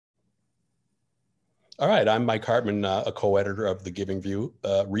All right, I'm Mike Hartmann, a co-editor of the Giving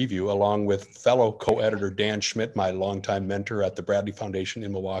Review, along with fellow co-editor Dan Schmidt, my longtime mentor at the Bradley Foundation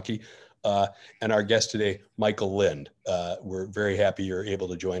in Milwaukee, and our guest today, Michael Lind. We're very happy you're able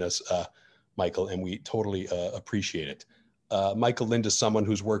to join us, Michael, and we totally appreciate it. Michael Lind is someone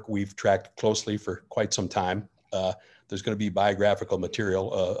whose work we've tracked closely for quite some time. There's going to be biographical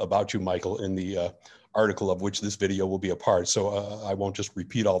material about you, Michael, in the article of which this video will be a part. So I won't just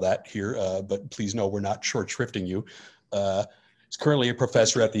repeat all that here, but please know we're not short shrifting you. He's currently a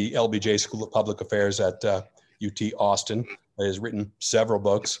professor at the LBJ School of Public Affairs at UT Austin. He has written several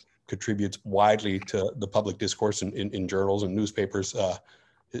books, contributes widely to the public discourse in journals and newspapers.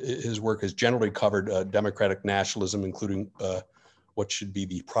 His work has generally covered democratic nationalism, including what should be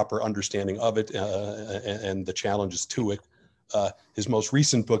the proper understanding of it and the challenges to it. His most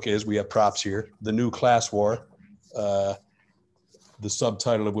recent book is, we have props here, The New Class War, the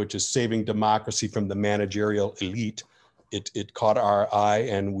subtitle of which is Saving Democracy from the Managerial Elite. It caught our eye,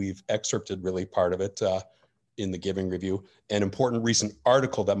 and we've excerpted really part of it in the Giving Review. An important recent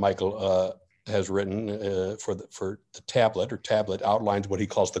article that Michael has written for the tablet outlines what he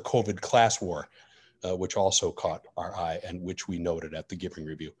calls the COVID class war, which also caught our eye and which we noted at the Giving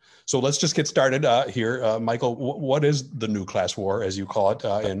Review. So let's just get started here. Michael, what is the new class war, as you call it,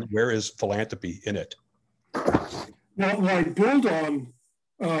 and where is philanthropy in it? Well, I build on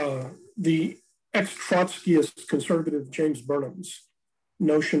the ex-Trotskyist conservative James Burnham's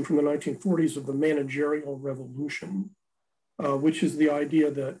notion from the 1940s of the managerial revolution, which is the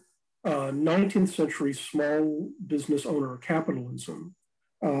idea that 19th century small business owner capitalism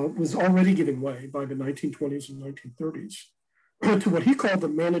was already giving way by the 1920s and 1930s to what he called the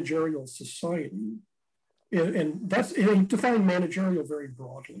managerial society. And he defined managerial very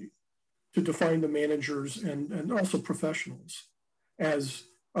broadly, to define the managers and also professionals as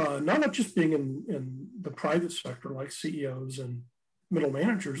not just being in the private sector like CEOs and middle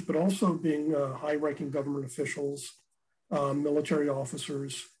managers, but also being high-ranking government officials, military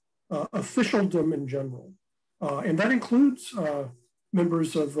officers, officialdom in general. And that includes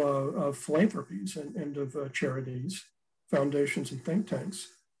members of philanthropies and of charities, foundations, and think tanks.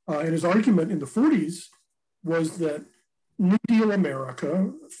 And his argument in the 40s was that New Deal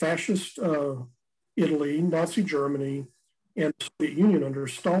America, fascist Italy, Nazi Germany, and the Soviet Union under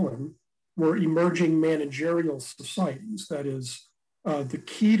Stalin were emerging managerial societies. That is, the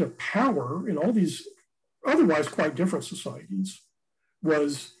key to power in all these otherwise quite different societies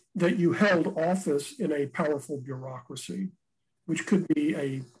was that you held office in a powerful bureaucracy, which could be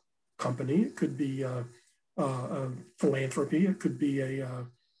a company, it could be a philanthropy, it could be a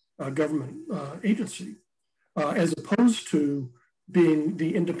government agency, as opposed to being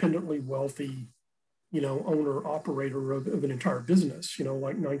the independently wealthy, owner operator of an entire business,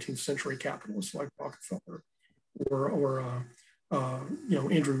 like 19th century capitalists like Rockefeller or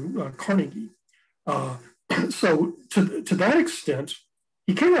Andrew Carnegie. So to that extent,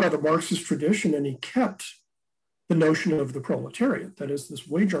 he came out of the Marxist tradition and he kept the notion of the proletariat, that is this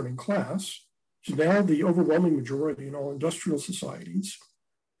wage earning class, which is now the overwhelming majority in all industrial societies.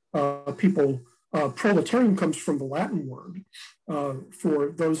 Proletarian comes from the Latin word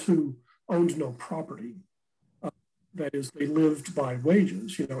for those who owned no property. That is, they lived by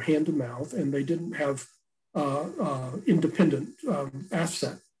wages, hand to mouth, and they didn't have independent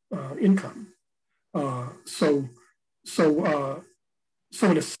asset income. So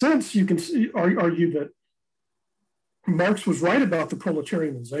in a sense, you can argue that Marx was right about the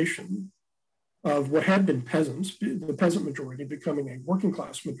proletarianization of what had been peasants, the peasant majority becoming a working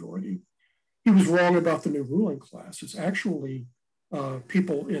class majority. He was wrong about the new ruling class. It's actually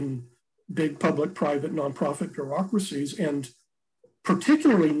people in big public, private, nonprofit bureaucracies, and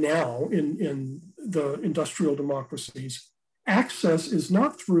particularly now in the industrial democracies, access is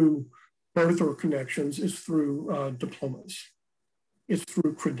not through birth or connections, it's through diplomas. It's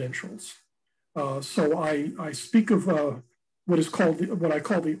through credentials. So I speak of what I call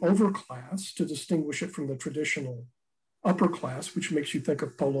the overclass to distinguish it from the traditional upper class, which makes you think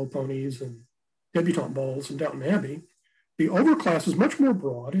of polo ponies and debutante balls and Downton Abbey. The overclass is much more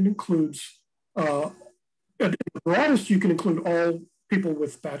broad and includes, at the broadest, you can include all people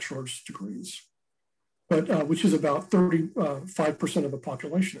with bachelor's degrees, but which is about 35% of the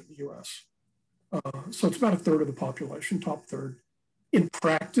population in the US. So it's about a third of the population, top third. In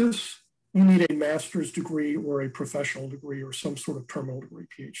practice, you need a master's degree or a professional degree or some sort of terminal degree,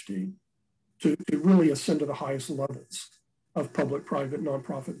 PhD, to really ascend to the highest levels of public, private,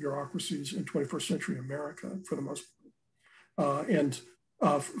 nonprofit bureaucracies in 21st century America, for the most part.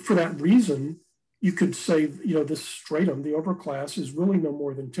 For that reason, you could say, this stratum, the overclass, is really no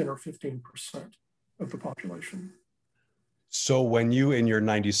more than 10 or 15% of the population. So when you, in your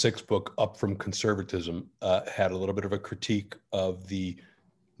 96 book, Up from Conservatism, had a little bit of a critique of the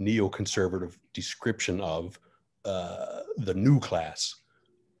neoconservative description of the new class,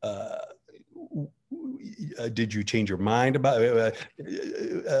 did you change your mind about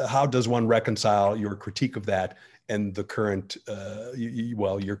how does one reconcile your critique of that and the current,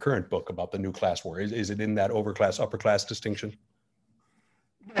 your current book about the new class war? Is it in that overclass, upper class distinction?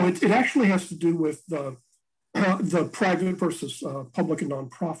 No, it actually has to do with the private versus public and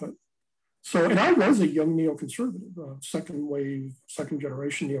nonprofit. So, and I was a young neoconservative, second wave, second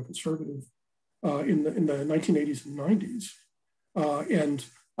generation neoconservative in the 1980s and 90s. And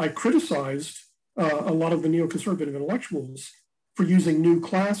I criticized a lot of the neoconservative intellectuals for using new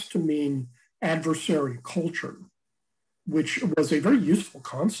class to mean adversary culture, which was a very useful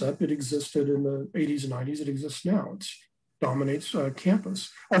concept. It existed in the 80s and 90s. It exists now. It dominates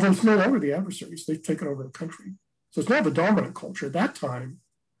campus, although it's no longer the adversaries. They've taken over the country. So it's now the dominant culture. At that time,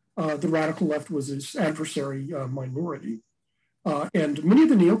 the radical left was this adversary minority. And many of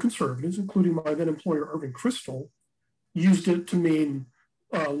the neoconservatives, including my then employer, Irving Kristol, used it to mean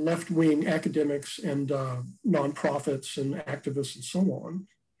left-wing academics and nonprofits and activists and so on.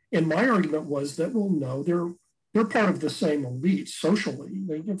 And my argument was that, well, no, they're part of the same elite socially.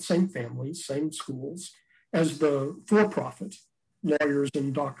 They get the same families, same schools as the for-profit lawyers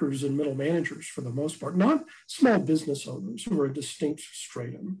and doctors and middle managers for the most part, not small business owners who are a distinct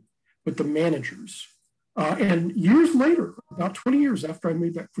stratum, but the managers. And years later, about 20 years after I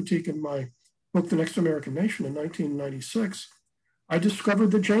made that critique in my book, The Next American Nation in 1996, I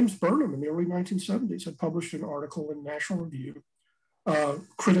discovered that James Burnham in the early 1970s had published an article in National Review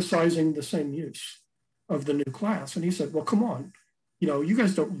criticizing the same use of the new class. And he said, well, come on, you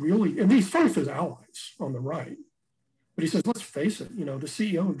guys don't really, and he's talking to his allies on the right, but he says, let's face it, the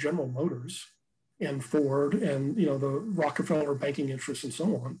CEO of General Motors and Ford and, the Rockefeller banking interests and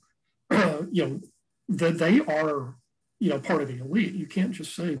so on, that they are, part of the elite. You can't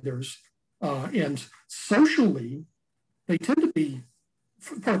just say there's, and socially, they tend to be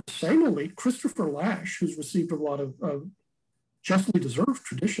part of the same elite. Christopher Lasch, who's received a lot of justly deserved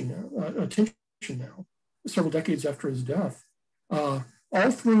attention now, several decades after his death,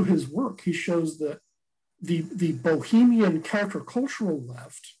 all through his work, he shows that the bohemian countercultural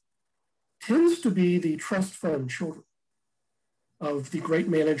left tends to be the trust fund children of the great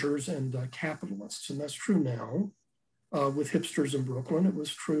managers and capitalists. And that's true now with hipsters in Brooklyn. It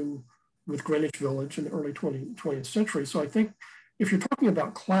was true with Greenwich Village in the early 20th century. So I think if you're talking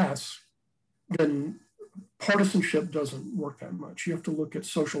about class, then partisanship doesn't work that much. You have to look at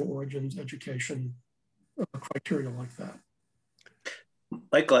social origins, education, criteria like that.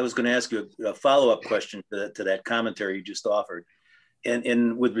 Michael, I was going to ask you a follow-up question to that commentary you just offered.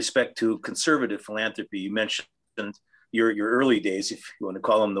 And with respect to conservative philanthropy, you mentioned your early days, if you want to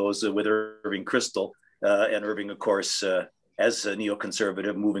call them those, with Irving Kristol, and Irving, of course, as a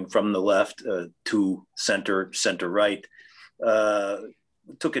neoconservative, moving from the left to center-right,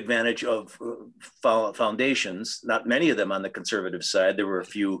 took advantage of foundations, not many of them on the conservative side. There were a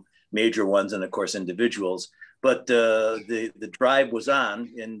few major ones and, of course, individuals. But the drive was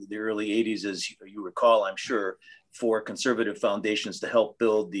on in the early 80s, as you recall, I'm sure, for conservative foundations to help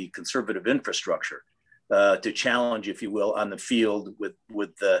build the conservative infrastructure, to challenge, if you will, on the field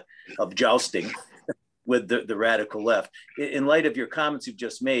of jousting with the radical left. In light of your comments you've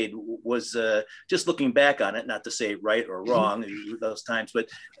just made, was just looking back on it, not to say right or wrong those times, but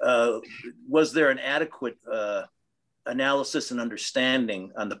was there an adequate analysis and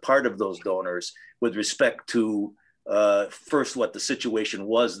understanding on the part of those donors with respect to first what the situation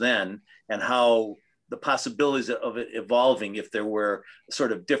was then and how the possibilities of it evolving if there were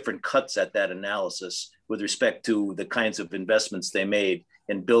sort of different cuts at that analysis with respect to the kinds of investments they made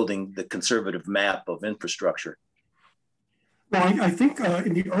in building the conservative map of infrastructure? Well, I think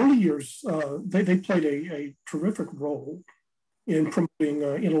in the early years, they played a terrific role in promoting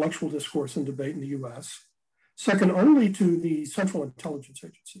intellectual discourse and debate in the US, second only to the Central Intelligence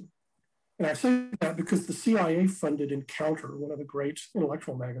Agency. And I say that because the CIA funded Encounter, one of the great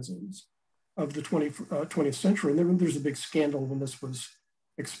intellectual magazines of the 20th century. And there's a big scandal when this was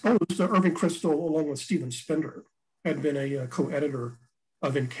exposed. Irving Kristol, along with Stephen Spender, had been a co-editor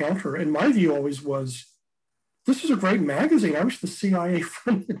of Encounter. And my view always was, this is a great magazine. I wish the CIA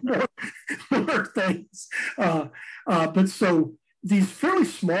funded more things. But so these fairly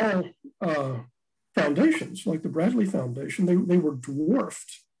small foundations, like the Bradley Foundation, they were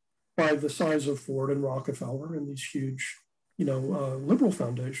dwarfed by the size of Ford and Rockefeller and these huge, liberal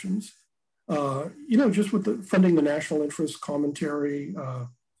foundations. Just with funding the national interest commentary,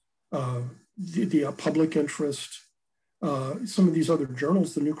 the Public Interest, some of these other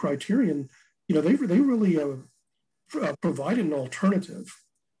journals, the New Criterion, they really provided an alternative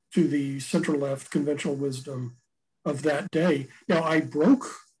to the center-left conventional wisdom of that day. Now, I broke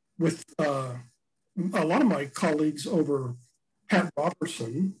with a lot of my colleagues over Pat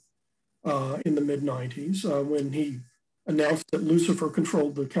Robertson in the mid-90s when he announced that Lucifer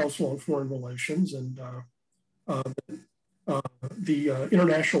controlled the Council on Foreign Relations and the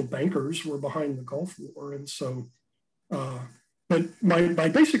international bankers were behind the Gulf War. And so, but my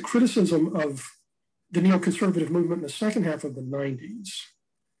basic criticism of the neoconservative movement in the second half of the 90s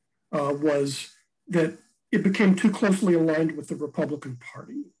was that it became too closely aligned with the Republican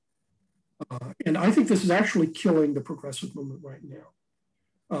Party. And I think this is actually killing the progressive movement right now.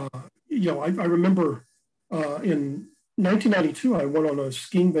 I remember in 1992, I went on a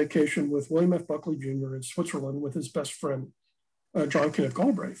skiing vacation with William F. Buckley Jr. in Switzerland with his best friend, John Kenneth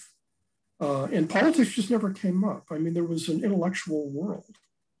Galbraith. And politics just never came up. I mean, there was an intellectual world,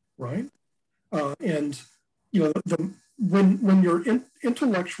 right? When your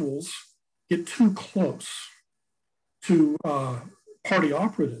intellectuals get too close to party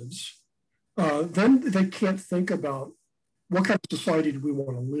operatives, then they can't think about what kind of society do we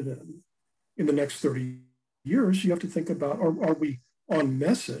want to live in the next 30 years. You have to think about, are we on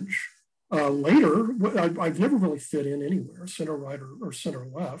message? Later, I've never really fit in anywhere, center right or center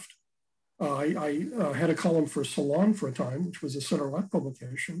left. I had a column for Salon for a time, which was a center left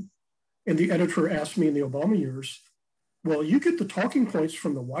publication. And the editor asked me in the Obama years, well, you get the talking points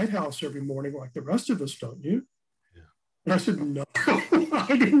from the White House every morning like the rest of us, don't you? Yeah. And I said, no,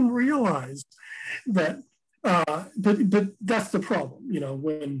 I didn't realize that. But that's the problem,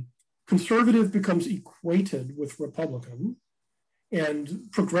 when conservative becomes equated with Republican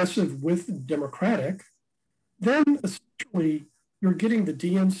and progressive with Democratic, then essentially you're getting the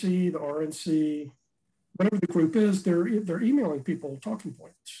DNC, the RNC, whatever the group is, they're emailing people talking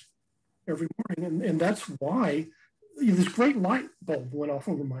points every morning. And that's why this great light bulb went off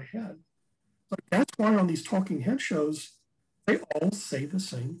over my head. Like, that's why on these talking head shows, they all say the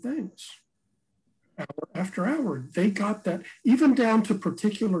same things. Hour after hour, they got that, even down to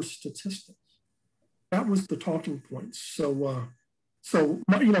particular statistics. That was the talking points. So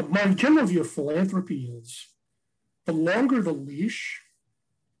my general view of philanthropy is the longer the leash,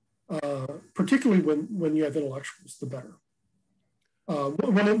 particularly when you have intellectuals, the better.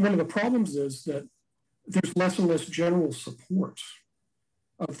 One of the problems is that there's less and less general support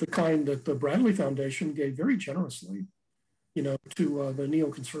of the kind that the Bradley Foundation gave very generously, to the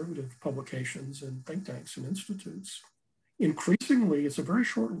neoconservative publications and think tanks and institutes. Increasingly, it's a very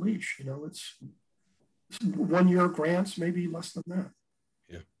short leash. It's 1 year grants, maybe less than that.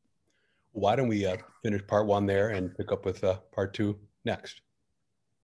 Yeah. Why don't we finish part one there and pick up with part two next?